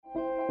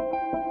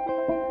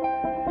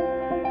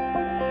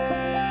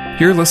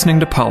You're listening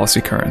to Policy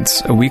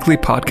Currents, a weekly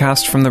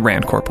podcast from the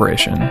RAND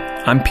Corporation.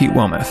 I'm Pete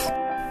Wilmoth.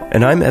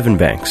 And I'm Evan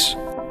Banks.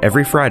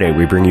 Every Friday,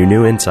 we bring you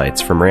new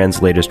insights from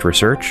RAND's latest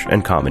research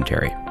and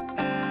commentary.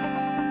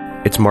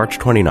 It's March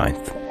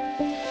 29th.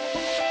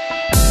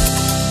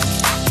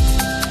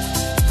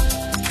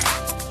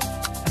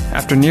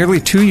 After nearly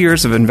 2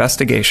 years of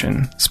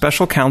investigation,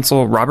 Special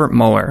Counsel Robert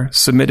Mueller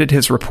submitted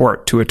his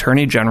report to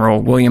Attorney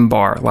General William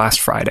Barr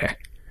last Friday.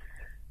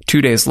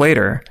 2 days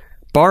later,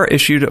 Barr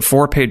issued a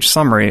 4-page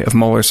summary of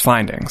Mueller's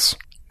findings.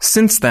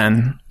 Since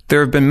then, there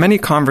have been many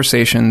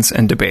conversations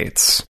and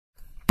debates,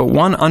 but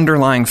one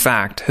underlying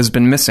fact has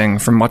been missing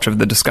from much of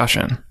the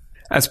discussion.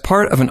 As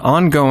part of an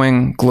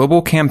ongoing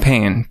global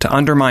campaign to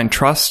undermine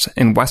trust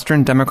in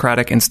Western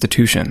democratic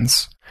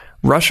institutions,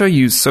 Russia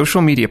used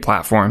social media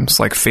platforms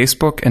like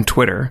Facebook and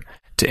Twitter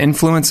to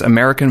influence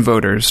American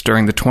voters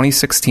during the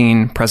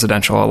 2016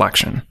 presidential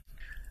election.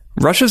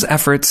 Russia's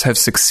efforts have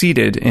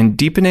succeeded in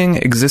deepening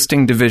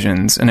existing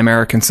divisions in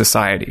American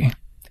society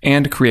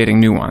and creating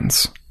new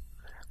ones.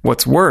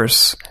 What's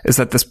worse is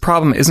that this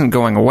problem isn't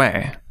going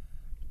away.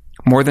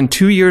 More than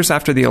 2 years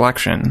after the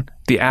election,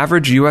 the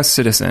average U.S.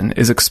 citizen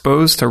is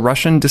exposed to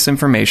Russian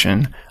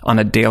disinformation on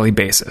a daily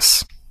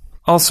basis.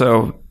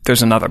 Also,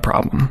 there's another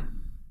problem.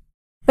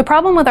 The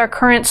problem with our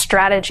current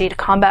strategy to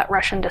combat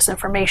Russian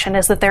disinformation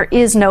is that there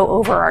is no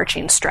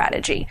overarching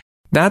strategy.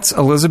 That's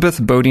Elizabeth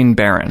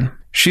Bodine-Barron.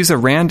 She's a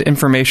RAND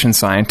information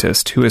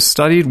scientist who has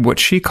studied what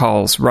she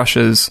calls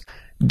Russia's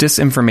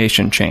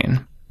disinformation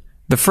chain.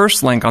 The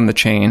first link on the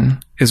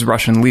chain is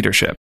Russian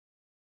leadership.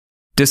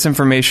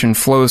 Disinformation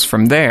flows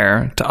from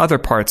there to other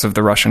parts of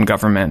the Russian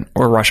government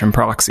or Russian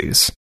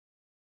proxies.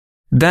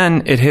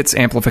 Then it hits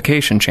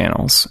amplification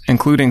channels,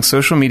 including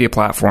social media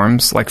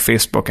platforms like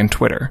Facebook and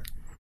Twitter.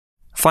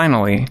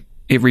 Finally,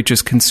 it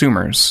reaches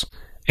consumers,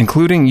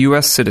 including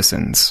U.S.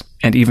 citizens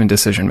and even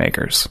decision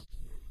makers.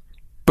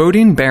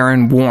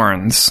 Bodine-Barron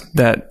warns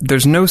that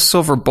there's no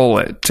silver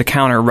bullet to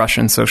counter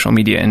Russian social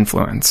media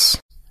influence.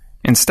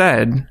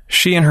 Instead,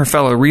 she and her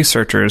fellow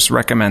researchers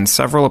recommend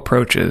several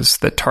approaches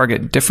that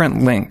target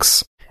different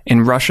links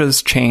in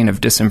Russia's chain of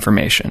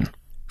disinformation.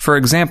 For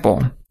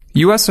example,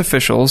 U.S.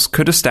 officials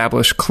could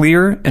establish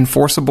clear,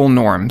 enforceable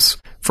norms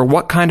for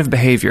what kind of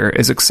behavior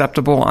is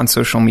acceptable on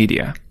social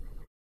media.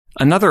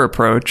 Another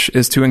approach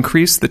is to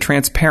increase the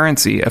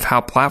transparency of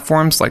how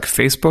platforms like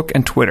Facebook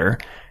and Twitter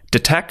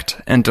detect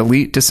and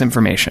delete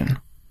disinformation.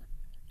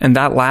 And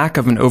that lack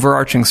of an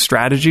overarching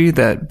strategy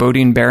that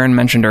Bodine-Barron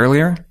mentioned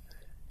earlier?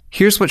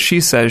 Here's what she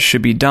says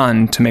should be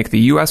done to make the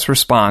U.S.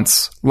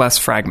 response less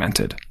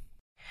fragmented.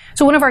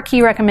 So one of our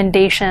key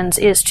recommendations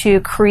is to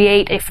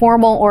create a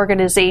formal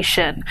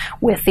organization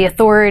with the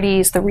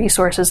authorities, the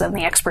resources, and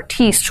the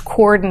expertise to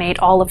coordinate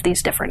all of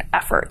these different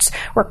efforts,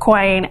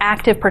 requiring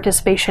active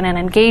participation and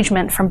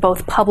engagement from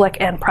both public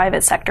and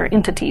private sector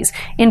entities,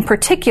 in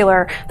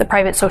particular, the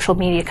private social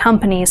media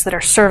companies that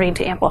are serving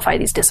to amplify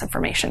these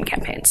disinformation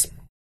campaigns.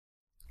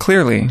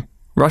 Clearly,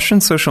 Russian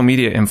social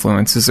media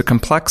influence is a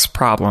complex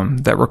problem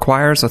that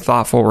requires a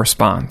thoughtful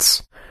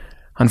response.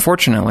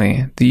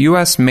 Unfortunately, the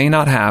U.S. may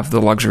not have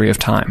the luxury of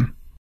time.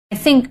 I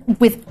think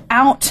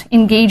without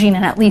engaging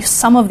in at least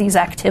some of these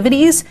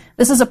activities,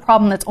 this is a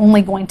problem that's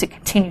only going to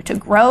continue to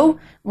grow.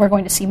 We're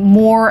going to see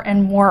more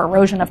and more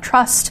erosion of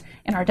trust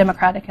in our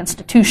democratic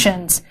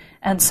institutions.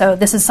 And so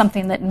this is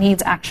something that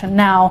needs action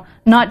now,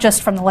 not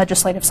just from the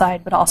legislative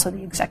side, but also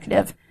the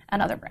executive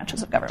and other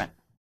branches of government.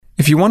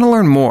 If you want to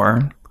learn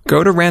more,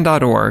 go to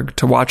RAND.org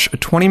to watch a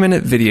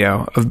 20-minute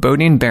video of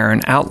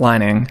Bodine-Barron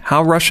outlining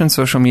how Russian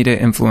social media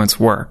influence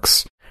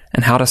works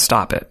and how to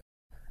stop it.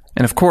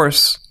 And of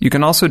course, you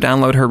can also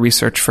download her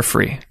research for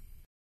free.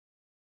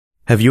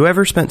 Have you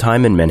ever spent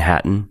time in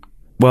Manhattan?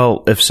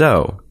 Well, if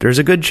so, there's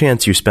a good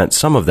chance you spent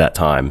some of that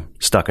time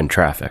stuck in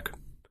traffic.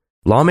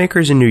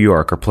 Lawmakers in New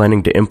York are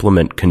planning to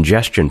implement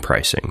congestion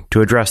pricing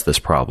to address this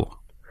problem.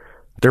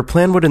 Their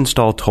plan would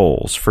install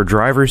tolls for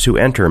drivers who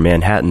enter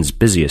Manhattan's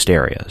busiest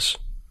areas.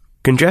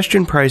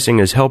 Congestion pricing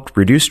has helped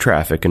reduce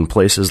traffic in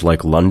places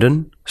like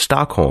London,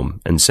 Stockholm,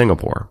 and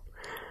Singapore.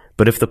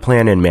 But if the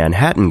plan in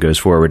Manhattan goes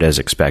forward as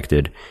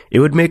expected, it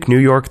would make New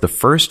York the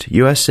first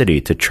U.S.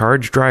 city to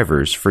charge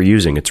drivers for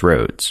using its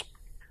roads.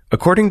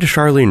 According to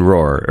Charlene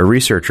Rohr, a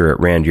researcher at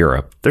RAND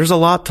Europe, there's a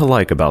lot to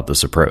like about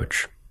this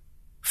approach.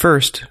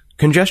 First,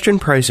 congestion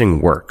pricing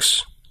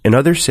works. In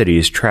other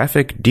cities,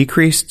 traffic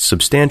decreased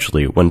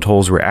substantially when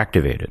tolls were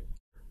activated.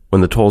 When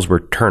the tolls were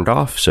turned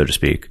off, so to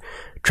speak,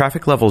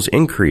 traffic levels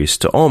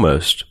increased to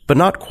almost, but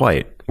not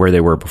quite, where they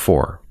were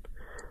before.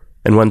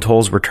 And when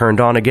tolls were turned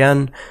on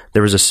again,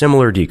 there was a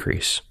similar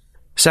decrease.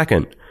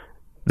 Second,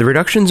 the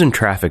reductions in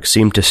traffic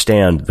seemed to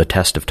stand the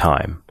test of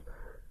time.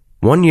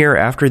 1 year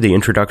after the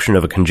introduction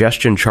of a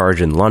congestion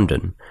charge in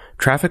London,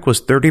 traffic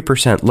was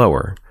 30%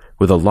 lower,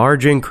 with a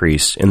large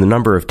increase in the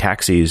number of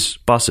taxis,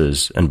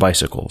 buses, and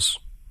bicycles.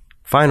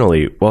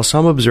 Finally, while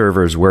some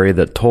observers worry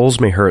that tolls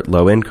may hurt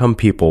low-income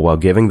people while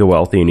giving the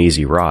wealthy an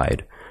easy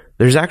ride,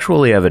 there's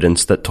actually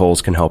evidence that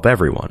tolls can help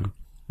everyone.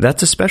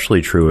 That's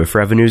especially true if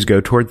revenues go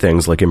toward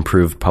things like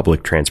improved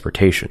public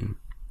transportation.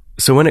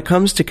 So when it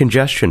comes to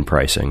congestion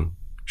pricing,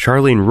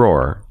 Charlene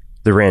Rohr,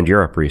 the Rand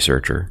Europe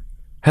researcher,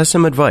 has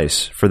some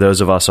advice for those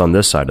of us on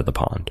this side of the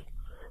pond.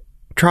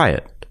 Try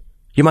it.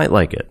 You might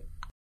like it.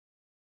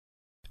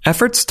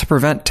 Efforts to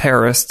prevent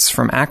terrorists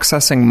from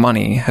accessing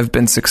money have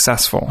been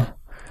successful.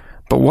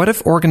 But what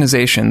if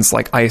organizations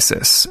like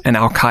ISIS and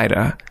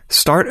Al-Qaeda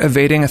start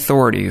evading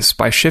authorities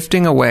by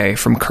shifting away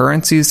from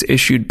currencies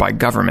issued by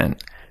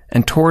government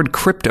and toward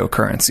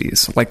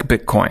cryptocurrencies like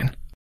Bitcoin?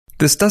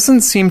 This doesn't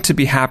seem to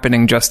be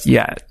happening just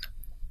yet,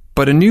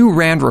 but a new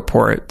Rand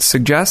report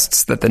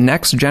suggests that the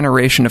next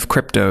generation of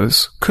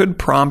cryptos could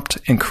prompt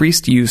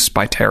increased use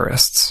by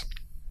terrorists.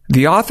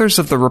 The authors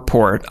of the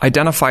report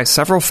identify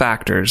several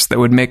factors that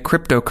would make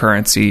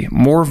cryptocurrency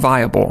more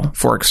viable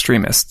for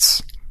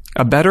extremists.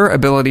 A better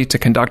ability to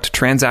conduct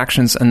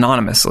transactions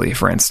anonymously,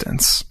 for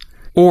instance,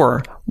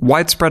 or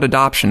widespread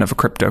adoption of a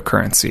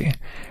cryptocurrency,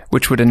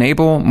 which would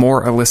enable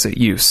more illicit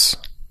use.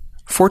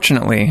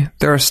 Fortunately,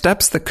 there are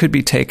steps that could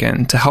be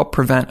taken to help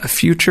prevent a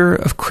future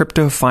of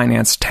crypto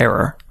finance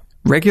terror.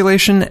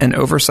 Regulation and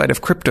oversight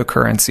of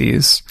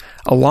cryptocurrencies,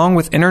 along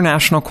with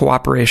international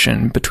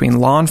cooperation between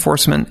law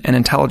enforcement and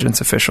intelligence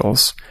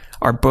officials,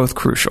 are both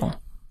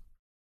crucial.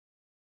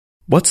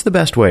 What's the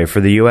best way for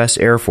the U.S.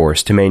 Air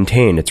Force to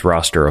maintain its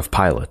roster of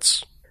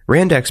pilots?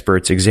 Rand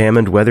experts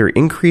examined whether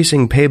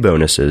increasing pay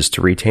bonuses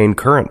to retain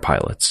current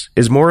pilots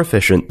is more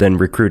efficient than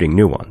recruiting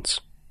new ones.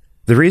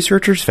 The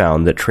researchers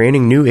found that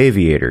training new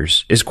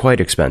aviators is quite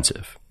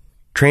expensive.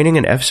 Training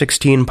an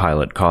F-16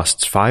 pilot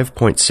costs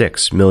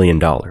 $5.6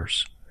 million.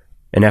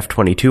 An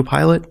F-22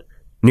 pilot?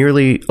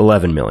 Nearly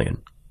 $11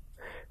 million.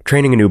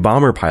 Training a new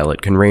bomber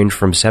pilot can range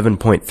from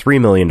 $7.3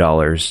 million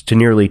to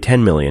nearly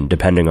 $10 million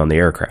depending on the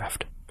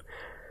aircraft.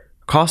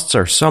 Costs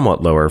are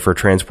somewhat lower for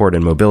transport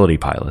and mobility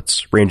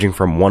pilots, ranging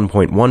from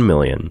 $1.1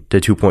 million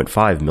to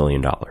 $2.5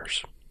 million.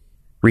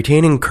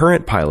 Retaining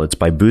current pilots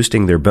by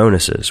boosting their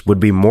bonuses would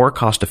be more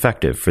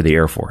cost-effective for the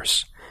Air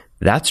Force.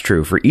 That's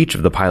true for each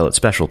of the pilot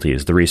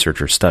specialties the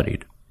researchers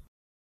studied.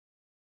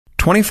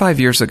 25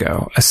 years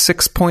ago, a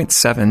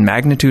 6.7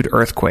 magnitude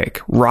earthquake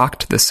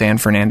rocked the San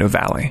Fernando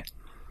Valley.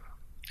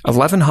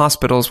 11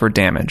 hospitals were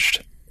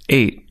damaged.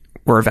 8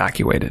 were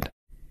evacuated.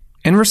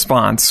 In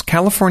response,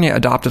 California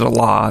adopted a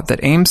law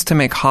that aims to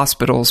make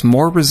hospitals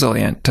more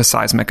resilient to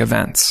seismic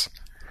events.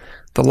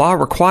 The law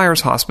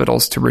requires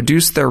hospitals to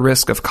reduce their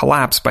risk of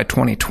collapse by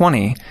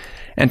 2020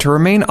 and to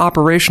remain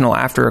operational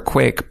after a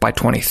quake by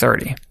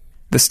 2030.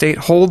 The state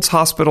holds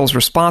hospitals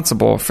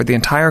responsible for the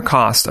entire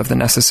cost of the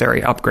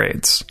necessary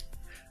upgrades.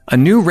 A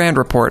new Rand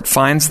report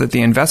finds that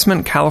the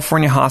investment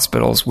California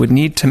hospitals would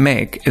need to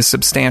make is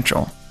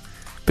substantial,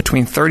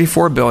 between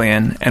 $34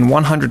 billion and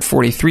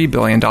 $143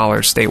 billion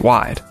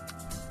statewide.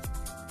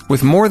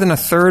 With more than a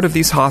third of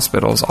these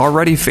hospitals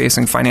already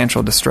facing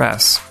financial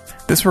distress,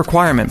 this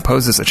requirement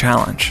poses a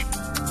challenge.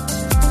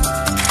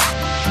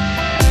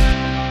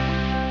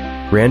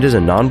 RAND is a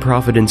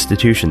nonprofit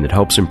institution that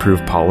helps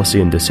improve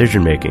policy and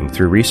decision-making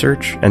through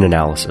research and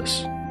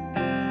analysis.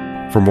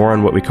 For more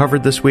on what we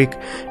covered this week,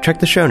 check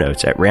the show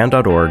notes at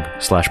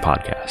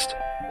rand.org/podcast.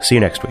 See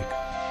you next week.